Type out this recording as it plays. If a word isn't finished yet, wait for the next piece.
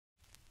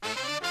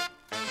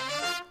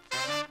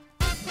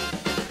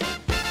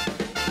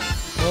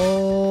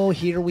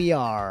here we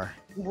are.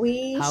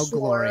 How sure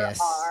glorious.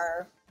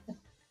 Are.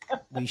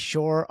 We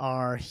sure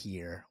are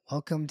here.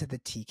 Welcome to the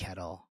Tea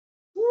Kettle,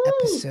 Woo!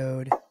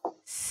 episode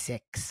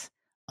 6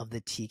 of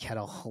the Tea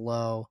Kettle.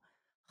 Hello.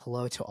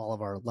 Hello to all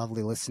of our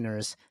lovely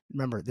listeners.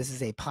 Remember, this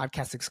is a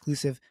podcast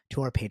exclusive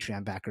to our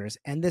Patreon backers,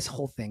 and this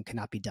whole thing could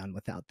not be done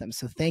without them.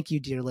 So thank you,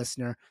 dear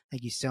listener.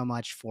 Thank you so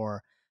much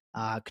for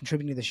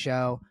contributing to the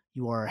show.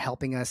 You are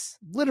helping us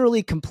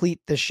literally complete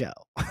the show.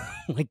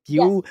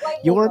 Your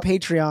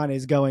Patreon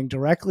is going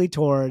directly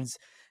towards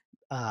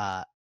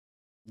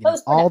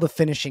all the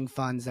finishing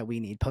funds that we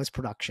need,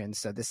 post-production.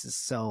 So this is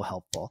so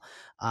helpful.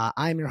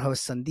 I'm your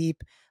host, Sandeep,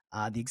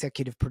 the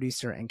executive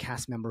producer and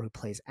cast member who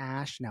plays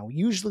Ash. Now,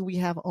 usually we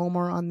have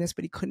Omar on this,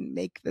 but he couldn't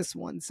make this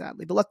one,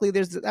 sadly. But luckily,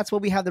 that's why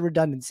we have the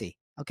redundancy,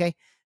 okay?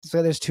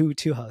 So there's two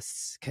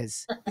hosts,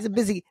 because he's a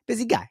busy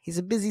guy. He's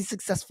a busy,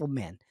 successful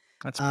man.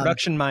 That's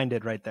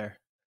production-minded right there.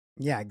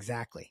 Yeah,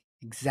 exactly.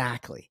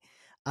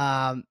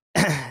 And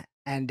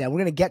we're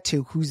going to get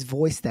to whose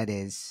voice that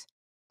is,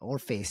 or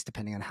face,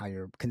 depending on how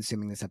you're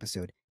consuming this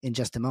episode, in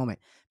just a moment.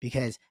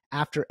 Because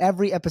after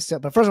every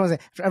episode, but first I want to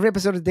say, after every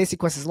episode of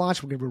DesiQuest is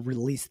launched, we're going to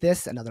release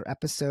another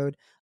episode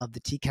of the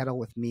Tea Kettle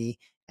with me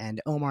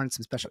and Omar and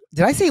some special.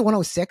 Did I say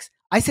 106?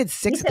 I said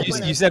 6.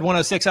 You said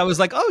 106. I was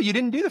like, oh, you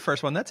didn't do the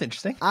first one. That's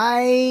interesting.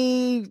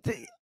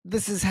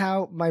 This is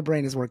how my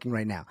brain is working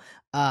right now.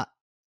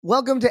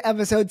 Welcome to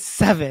episode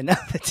 7 of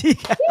the Tea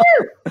Kettle.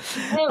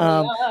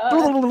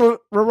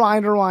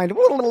 Rewind.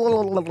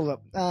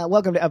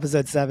 Welcome to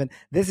episode 7.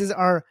 This is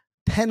our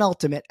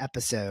penultimate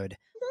episode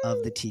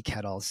of the Tea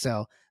Kettle.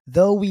 So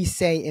though we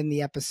say in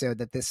the episode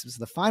that this was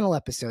the final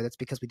episode, that's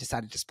because we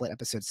decided to split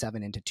episode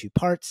 7 into 2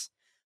 parts.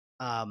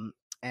 And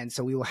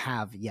so we will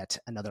have yet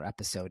another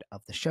episode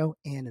of the show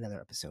and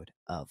another episode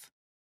of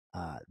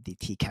the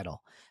Tea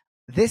Kettle.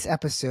 This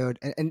episode,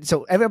 and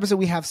so every episode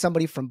we have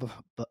somebody from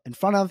in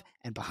front of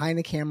and behind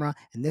the camera.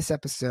 In this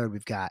episode,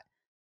 we've got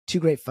 2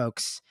 great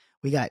folks.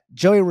 We got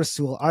Joey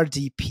Rassool, our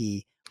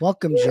DP.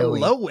 Welcome, Joey.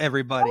 Hello,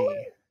 everybody.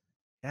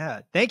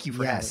 Yeah, thank you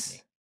for having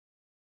me.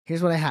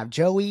 Here's what I have.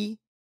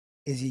 Joey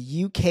is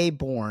a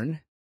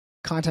UK-born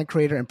content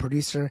creator and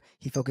producer.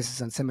 He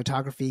focuses on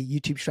cinematography,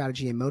 YouTube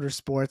strategy, and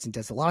motorsports, and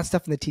does a lot of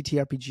stuff in the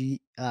TTRPG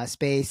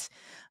space.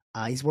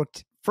 He's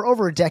worked for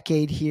over a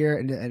decade here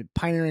and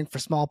pioneering for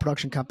small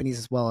production companies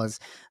as well as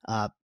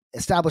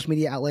established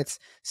media outlets.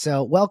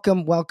 So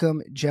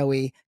welcome,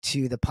 Joey,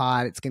 to the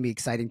pod. It's going to be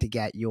exciting to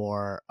get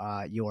your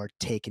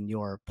take and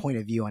your point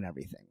of view on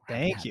everything.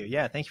 Thank you.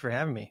 Yeah, thank you for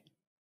having me.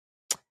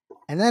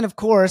 And then, of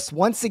course,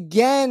 once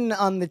again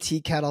on the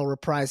Tea Kettle,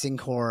 reprising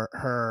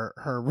her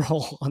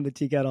role on the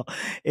Tea Kettle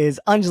is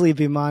Anjali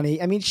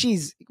Bhimani. I mean,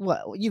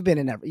 you've been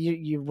in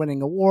you're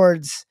winning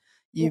awards.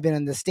 You've been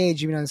on the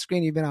stage, you've been on the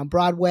screen, you've been on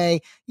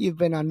Broadway, you've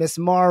been on Miss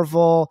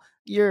Marvel,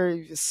 you're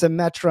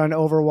Symmetra and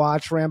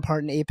Overwatch,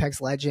 Rampart and Apex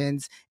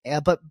Legends.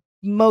 But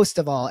most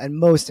of all, and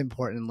most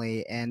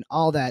importantly, and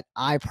all that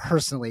I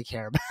personally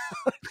care about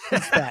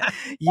is that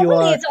you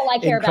are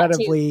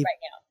incredibly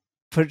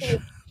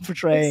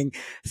portraying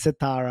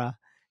Sitara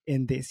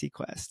in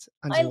DesiQuest.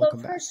 I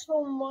love her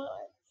so much.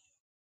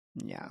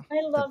 Yeah.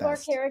 I love our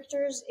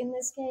characters in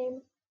this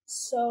game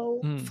so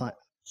fun.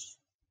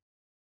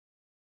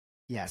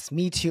 Yes,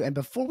 me too. And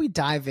before we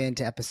dive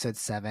into episode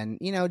 7,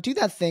 do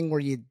that thing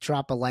where you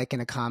drop a like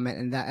and a comment,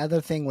 and that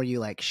other thing where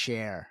you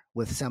share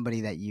with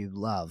somebody that you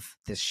love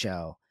this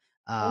show.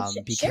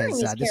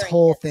 Because this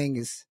whole thing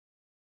is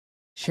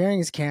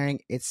sharing is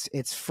caring.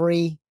 It's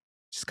free.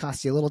 Just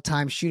costs you a little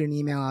time. Shoot an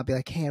email. I'll be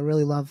like, hey, I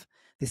really love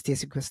this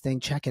DesiQuest thing.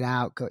 Check it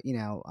out. Go,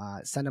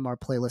 send them our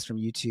playlist from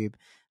YouTube.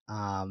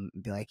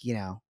 Be like,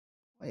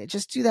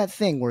 just do that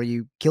thing where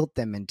you guilt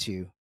them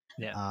into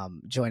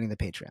joining the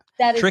Patreon.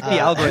 That is trick the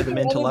algorithm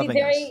into loving us. It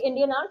would be very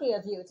Indianati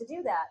of you to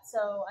do that.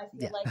 So I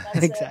feel like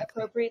that's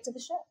appropriate to the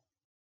show.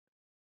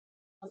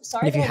 I'm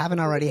sorry. And if you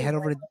haven't already, head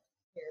over to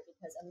here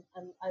because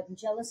I'm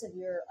jealous of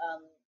your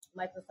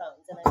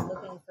microphones, and I'm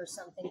looking for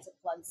something to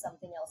plug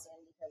something else in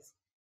because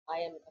I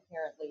am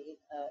apparently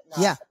not.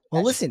 Yeah.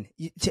 Well, listen,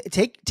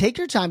 take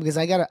your time because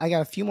I got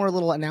a few more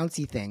little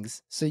announcy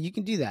things, so you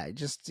can do that.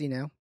 Just do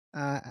your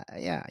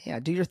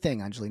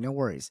thing, Anjali. No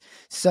worries.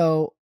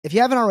 So if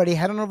you haven't already,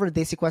 head on over to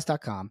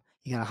DesiQuest.com.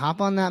 You're going to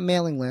hop on that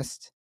mailing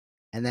list,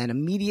 and then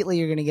immediately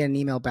you're going to get an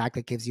email back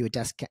that gives you a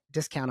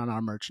discount on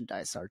our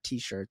merchandise, our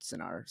T-shirts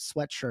and our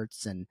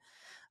sweatshirts and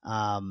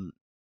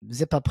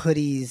zip-up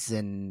hoodies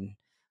and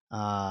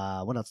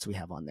what else do we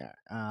have on there?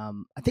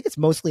 I think it's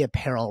mostly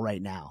apparel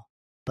right now.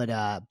 But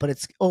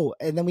it's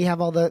and then we have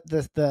all the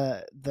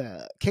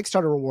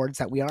Kickstarter rewards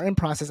that we are in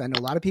process. I know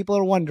a lot of people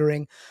are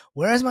wondering,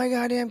 where's my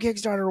goddamn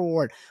Kickstarter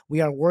reward?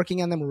 We are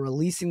working on them. We're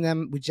releasing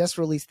them. We just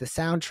released the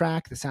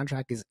soundtrack. The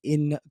soundtrack is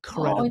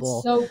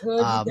incredible. Oh, it's so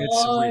good.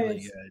 It's really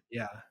good.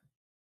 Yeah,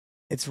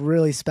 it's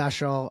really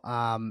special.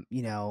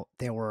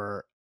 There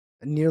were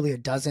nearly a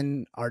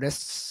dozen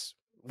artists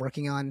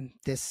working on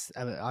this.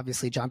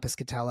 Obviously, John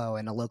Piscatello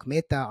and Alok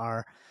Mehta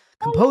are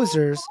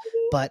composers,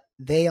 but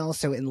they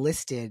also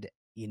enlisted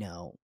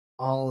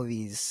all of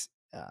these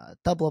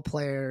tabla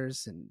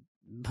players and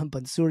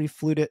bansuri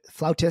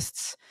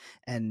flautists,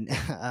 and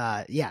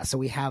yeah, so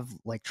we have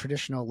like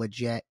traditional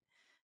legit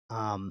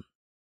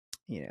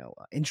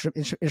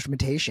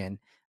instrumentation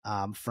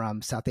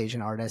from South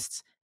Asian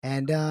artists,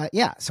 and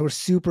yeah, so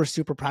we're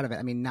super proud of it.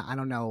 I mean, I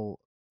don't know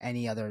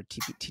any other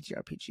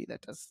TTRPG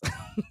that does,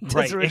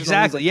 right,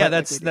 exactly. Music, yeah,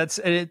 that's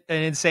an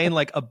insane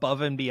like above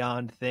and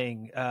beyond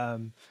thing.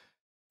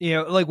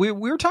 Like we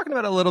were talking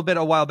about a little bit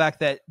a while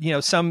back that,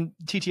 some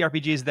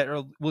TTRPGs that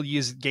will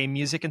use game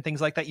music and things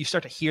like that, you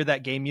start to hear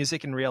that game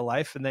music in real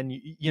life, and then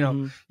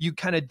you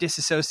kind of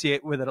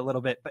disassociate with it a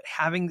little bit. But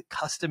having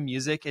custom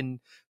music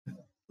and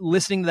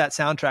listening to that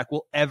soundtrack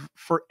will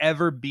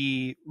forever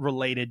be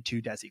related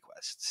to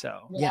DesiQuest.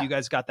 So if you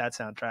guys got that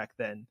soundtrack,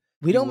 then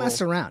we don't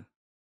mess around.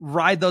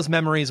 Ride those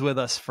memories with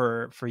us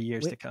for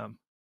years to come.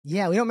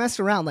 Yeah, we don't mess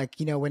around. Like,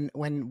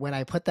 when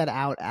I put that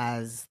out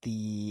as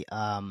the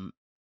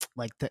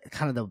like the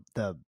kind of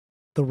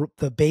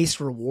the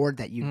base reward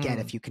that you get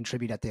if you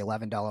contribute at the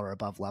 $11 or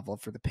above level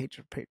for the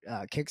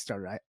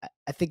Kickstarter,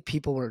 I think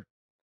people were,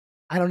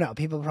 I don't know,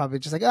 people probably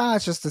just like,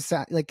 it's just a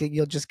sound, like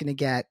you're just gonna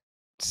get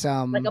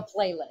some like a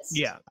playlist.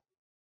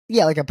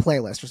 Yeah, like a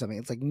playlist or something.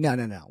 It's like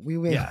no. We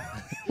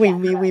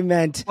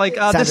meant like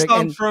this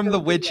song from The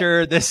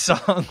Witcher, this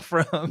song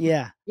from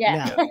No.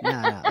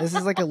 This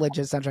is like a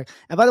legit soundtrack.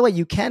 And by the way,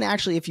 you can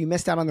actually, if you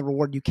missed out on the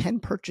reward, you can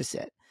purchase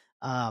it.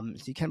 So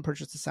you can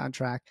purchase the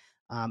soundtrack.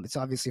 It's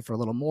obviously for a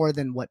little more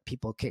than what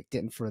people kicked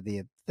in for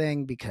the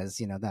thing, because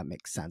that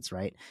makes sense,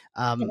 right?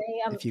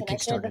 If you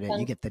kickstarted it,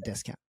 you get the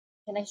discount.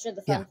 Can I share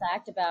the fun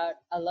fact about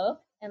Alok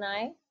and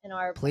I and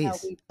our?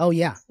 Please. Oh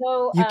yeah.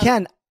 So you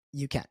can.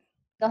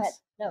 Go ahead.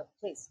 No,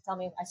 please tell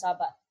me. I saw a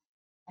butt.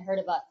 I heard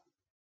a butt.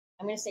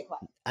 I'm going to stay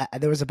quiet.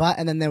 There was a butt,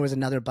 and then there was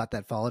another butt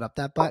that followed up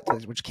that butt,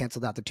 which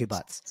canceled out the two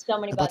butts. So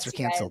many butts were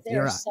canceled.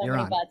 There are so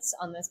many butts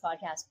on this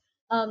podcast.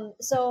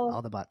 So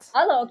all the butts.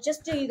 Alok,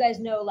 just so you guys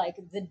know, like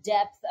the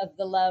depth of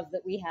the love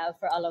that we have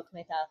for Alok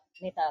Mehta.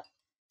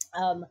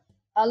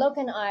 Alok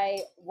and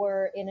I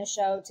were in a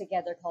show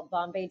together called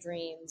Bombay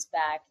Dreams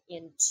back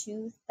in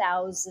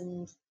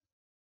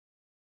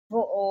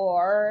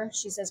 2004.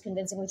 She says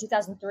convincingly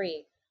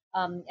 2003.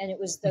 And it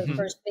was the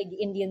first big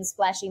Indian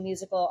splashy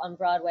musical on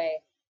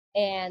Broadway.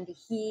 And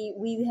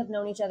we have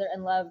known each other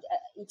and loved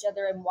each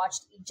other and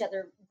watched each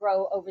other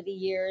grow over the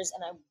years.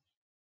 And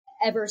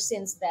ever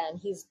since then,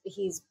 he's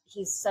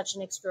such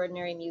an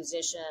extraordinary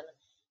musician.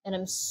 And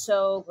I'm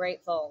so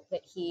grateful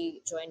that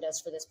he joined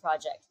us for this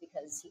project,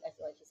 because I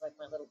feel like he's like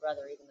my little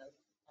brother, even though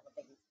I don't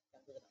think he's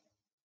younger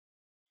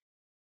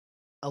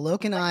than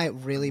Alok and I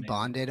really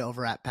bonded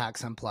over at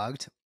PAX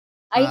Unplugged.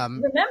 I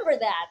remember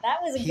that.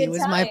 That was a good time.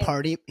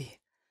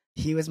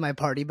 He was my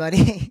party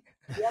buddy.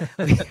 Yep.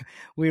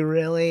 we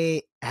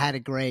really had a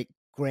great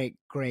time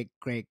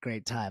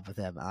with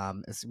him.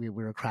 As we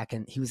were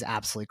cracking, he was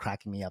absolutely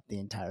cracking me up the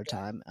entire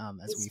time.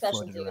 As we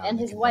floated around, and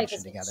his wife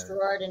is an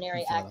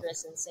extraordinary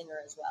actress and singer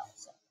as well.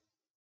 So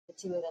the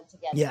two of them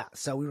together. Yeah.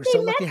 So we were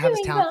so lucky to have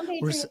his talent.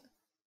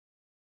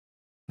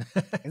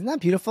 Isn't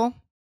that beautiful?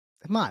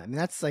 Come on. I mean,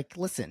 that's like,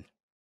 listen.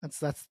 That's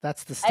the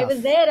stuff. I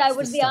was there. I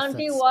was the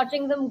auntie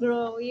watching them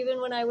grow, even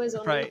when I was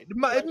only right.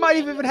 It might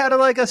have even had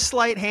a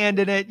slight hand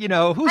in it.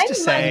 Who's to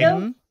say?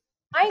 I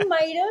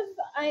might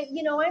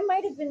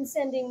have been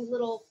sending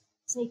little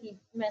sneaky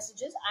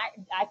messages.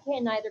 I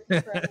can neither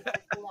confirm nor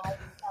deny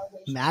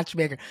validation.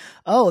 Matchmaker.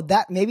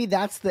 Maybe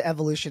that's the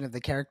evolution of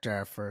the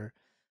character for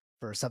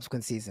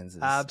subsequent seasons.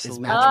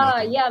 Absolutely.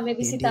 Yeah,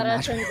 maybe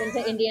Sitara turns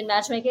into Indian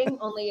matchmaking,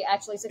 only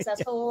actually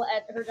successful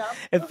at her job.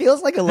 It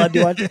feels like a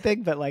Lundu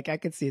thing, but I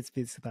could see it's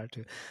being Sitara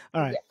too.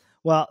 All right. Yeah.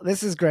 Well,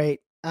 this is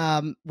great.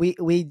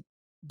 We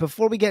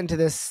before we get into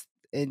this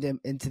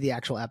into the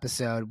actual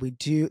episode,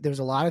 there's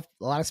a lot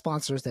of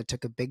sponsors that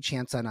took a big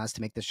chance on us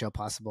to make this show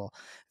possible.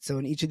 So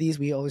in each of these,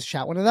 we always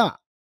shout one of them out.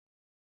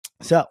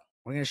 So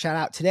we're going to shout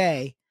out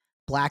today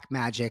Black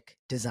Magic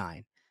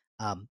Design.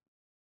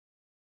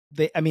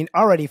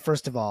 Already,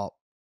 first of all,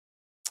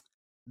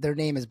 their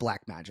name is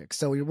Black Magic.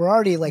 So we were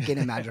already in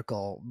a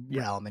magical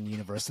realm and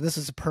universe. So this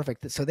is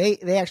perfect. So they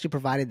actually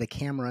provided the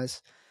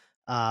cameras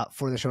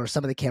for the show, or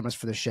some of the cameras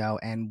for the show.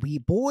 And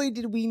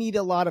did we need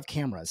a lot of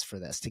cameras for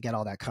this to get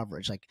all that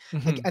coverage. I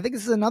think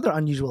this is another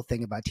unusual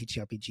thing about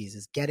TTRPGs,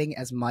 is getting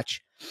as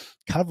much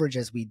coverage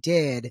as we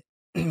did.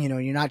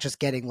 You're not just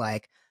getting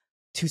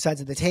two sides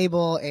of the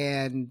table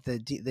and the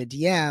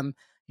DM.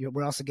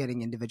 We're also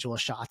getting individual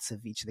shots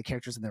of each of the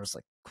characters, and there was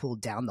cool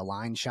down the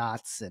line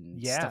shots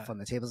and stuff on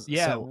the tables.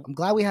 Yeah. So I'm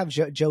glad we have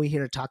Joey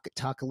here to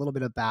talk a little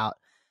bit about,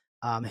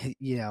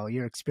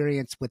 your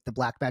experience with the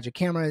Black Magic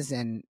cameras,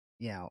 and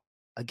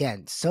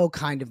again, so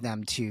kind of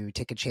them to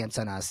take a chance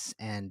on us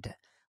and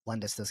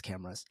lend us those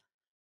cameras.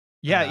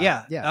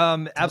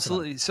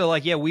 Absolutely. So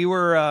we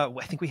were,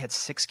 I think we had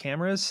 6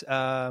 cameras,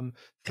 3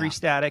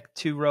 static,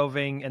 2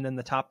 roving, and then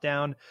the top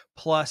down,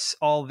 plus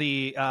all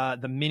the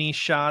mini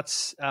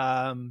shots,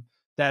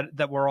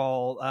 that were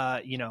all,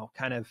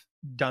 kind of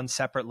done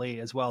separately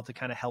as well to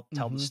kind of help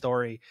tell the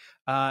story.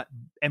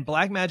 And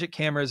Black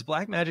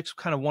Magic's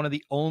kind of one of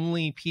the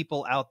only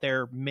people out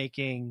there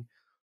making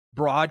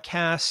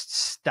broadcast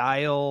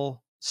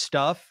style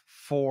stuff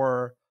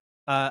for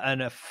an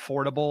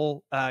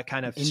affordable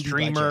kind of Indie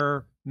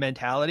streamer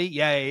mentality.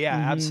 Yeah,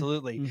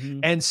 absolutely. Mm-hmm.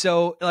 And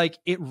so like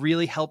it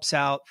really helps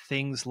out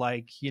things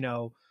like,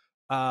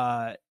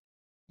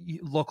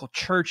 local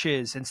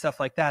churches and stuff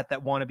like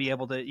that want to be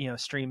able to,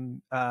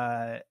 stream,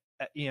 kind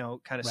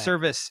of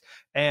service,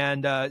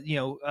 and,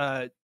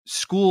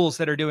 schools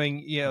that are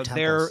doing,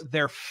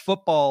 their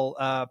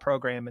football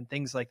program and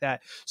things like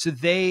that. So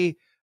they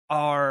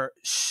are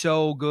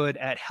so good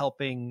at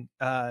helping,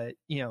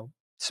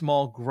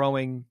 small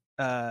growing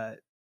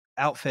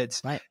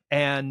outfits,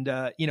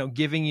 and,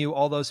 giving you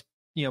all those,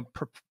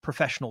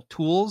 professional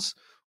tools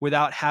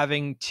without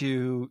having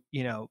to,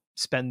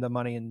 spend the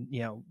money and,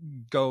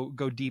 go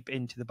deep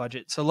into the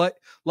budget. So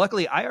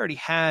luckily I already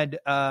had,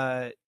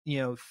 3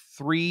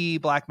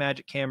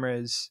 Blackmagic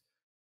cameras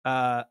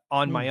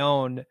on my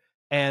own.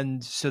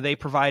 And so they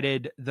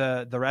provided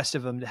the rest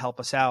of them to help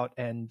us out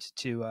and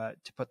to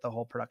put the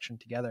whole production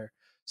together.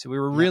 So we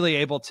were really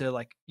able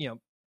to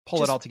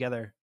pull it all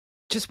together.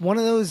 Just one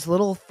of those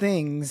little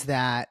things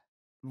that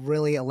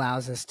really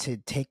allows us to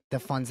take the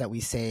funds that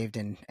we saved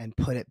and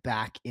put it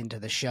back into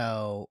the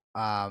show,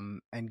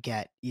 and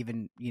get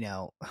even,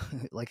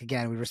 like,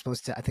 again, we were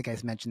supposed to, I think I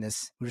mentioned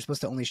this, we were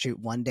supposed to only shoot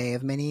 1 day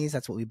of minis.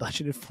 That's what we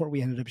budgeted for.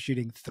 We ended up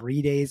shooting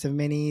 3 days of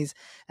minis,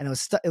 and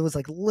it was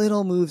like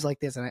little moves like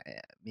this. And I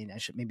mean,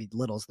 maybe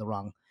little is the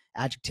wrong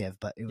adjective,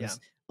 but it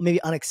was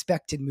maybe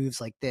unexpected moves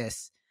like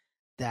this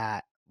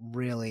that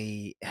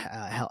really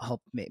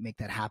help make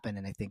that happen,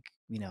 and I think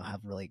have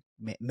really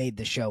made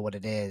the show what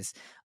it is.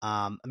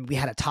 We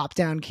had a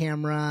top-down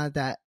camera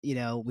that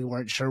we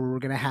weren't sure we were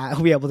gonna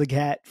be able to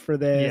get for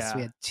this.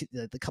 We had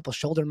the couple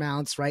shoulder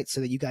mounts, right,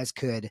 so that you guys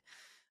could,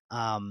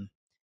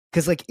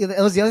 because like it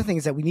was the other thing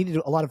is that we needed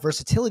a lot of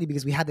versatility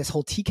because we had this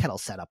whole tea kettle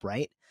set up,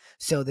 right?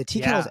 So the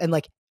tea kettles, and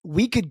like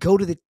we could go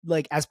to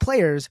as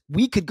players,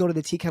 we could go to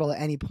the tea kettle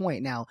at any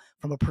point. Now,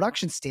 from a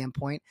production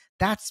standpoint,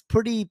 that's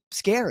pretty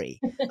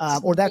scary,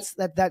 or that's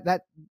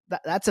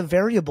a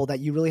variable that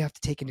you really have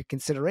to take into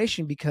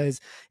consideration, because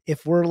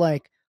if we're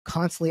like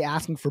constantly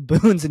asking for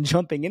boons and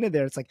jumping into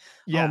there, it's like,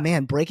 oh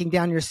man, breaking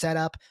down your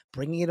setup,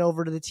 bringing it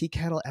over to the tea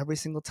kettle every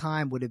single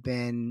time would have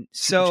been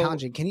super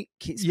challenging. Can you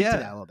speak to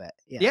that a little bit?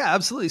 Yeah,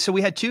 absolutely. So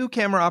we had 2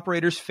 camera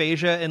operators,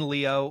 Phasia and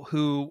Leo,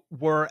 who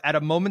were at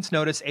a moment's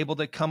notice able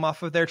to come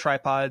off of their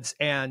tripods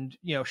and,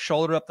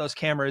 shoulder up those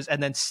cameras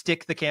and then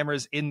stick the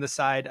cameras in the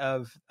side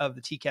of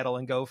the tea kettle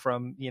and go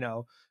from,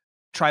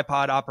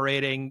 tripod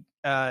operating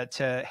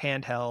to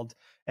handheld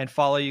and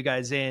follow you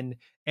guys in.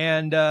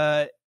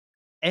 And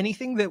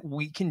anything that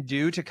we can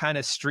do to kind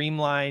of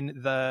streamline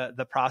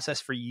the process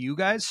for you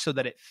guys so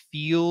that it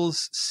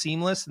feels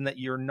seamless and that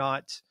you're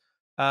not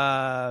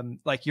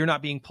you're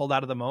not being pulled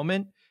out of the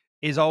moment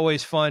is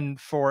always fun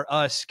for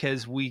us,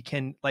 because we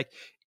can, like,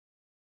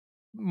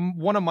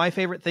 one of my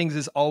favorite things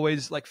is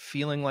always like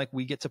feeling like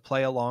we get to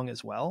play along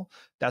as well.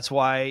 That's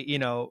why,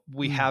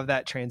 we have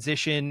that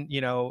transition,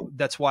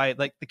 that's why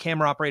like the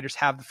camera operators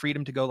have the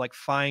freedom to go like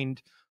find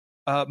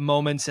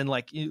moments and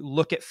like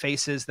look at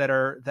faces that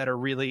are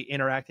really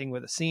interacting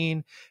with a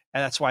scene.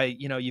 And that's why,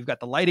 you've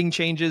got the lighting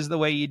changes the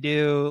way you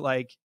do.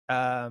 Like,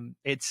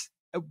 it's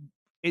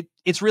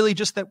really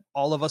just that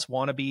all of us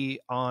want to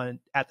be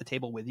at the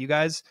table with you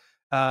guys.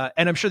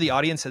 And I'm sure the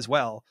audience as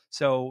well.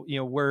 So,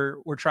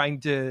 we're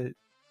trying to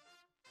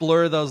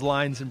blur those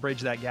lines and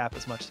bridge that gap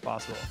as much as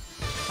possible.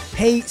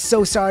 Hey,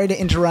 so sorry to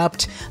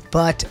interrupt,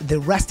 but the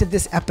rest of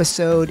this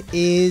episode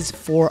is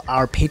for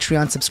our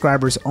Patreon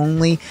subscribers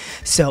only.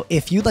 So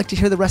if you'd like to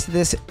hear the rest of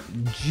this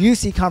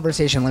juicy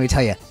conversation, let me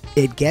tell you,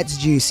 it gets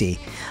juicy.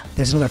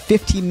 There's another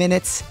 50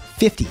 minutes,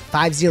 50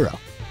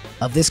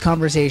 of this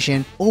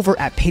conversation over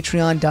at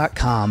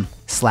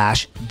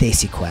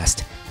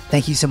patreon.com/DesiQuest.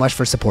 Thank you so much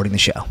for supporting the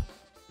show.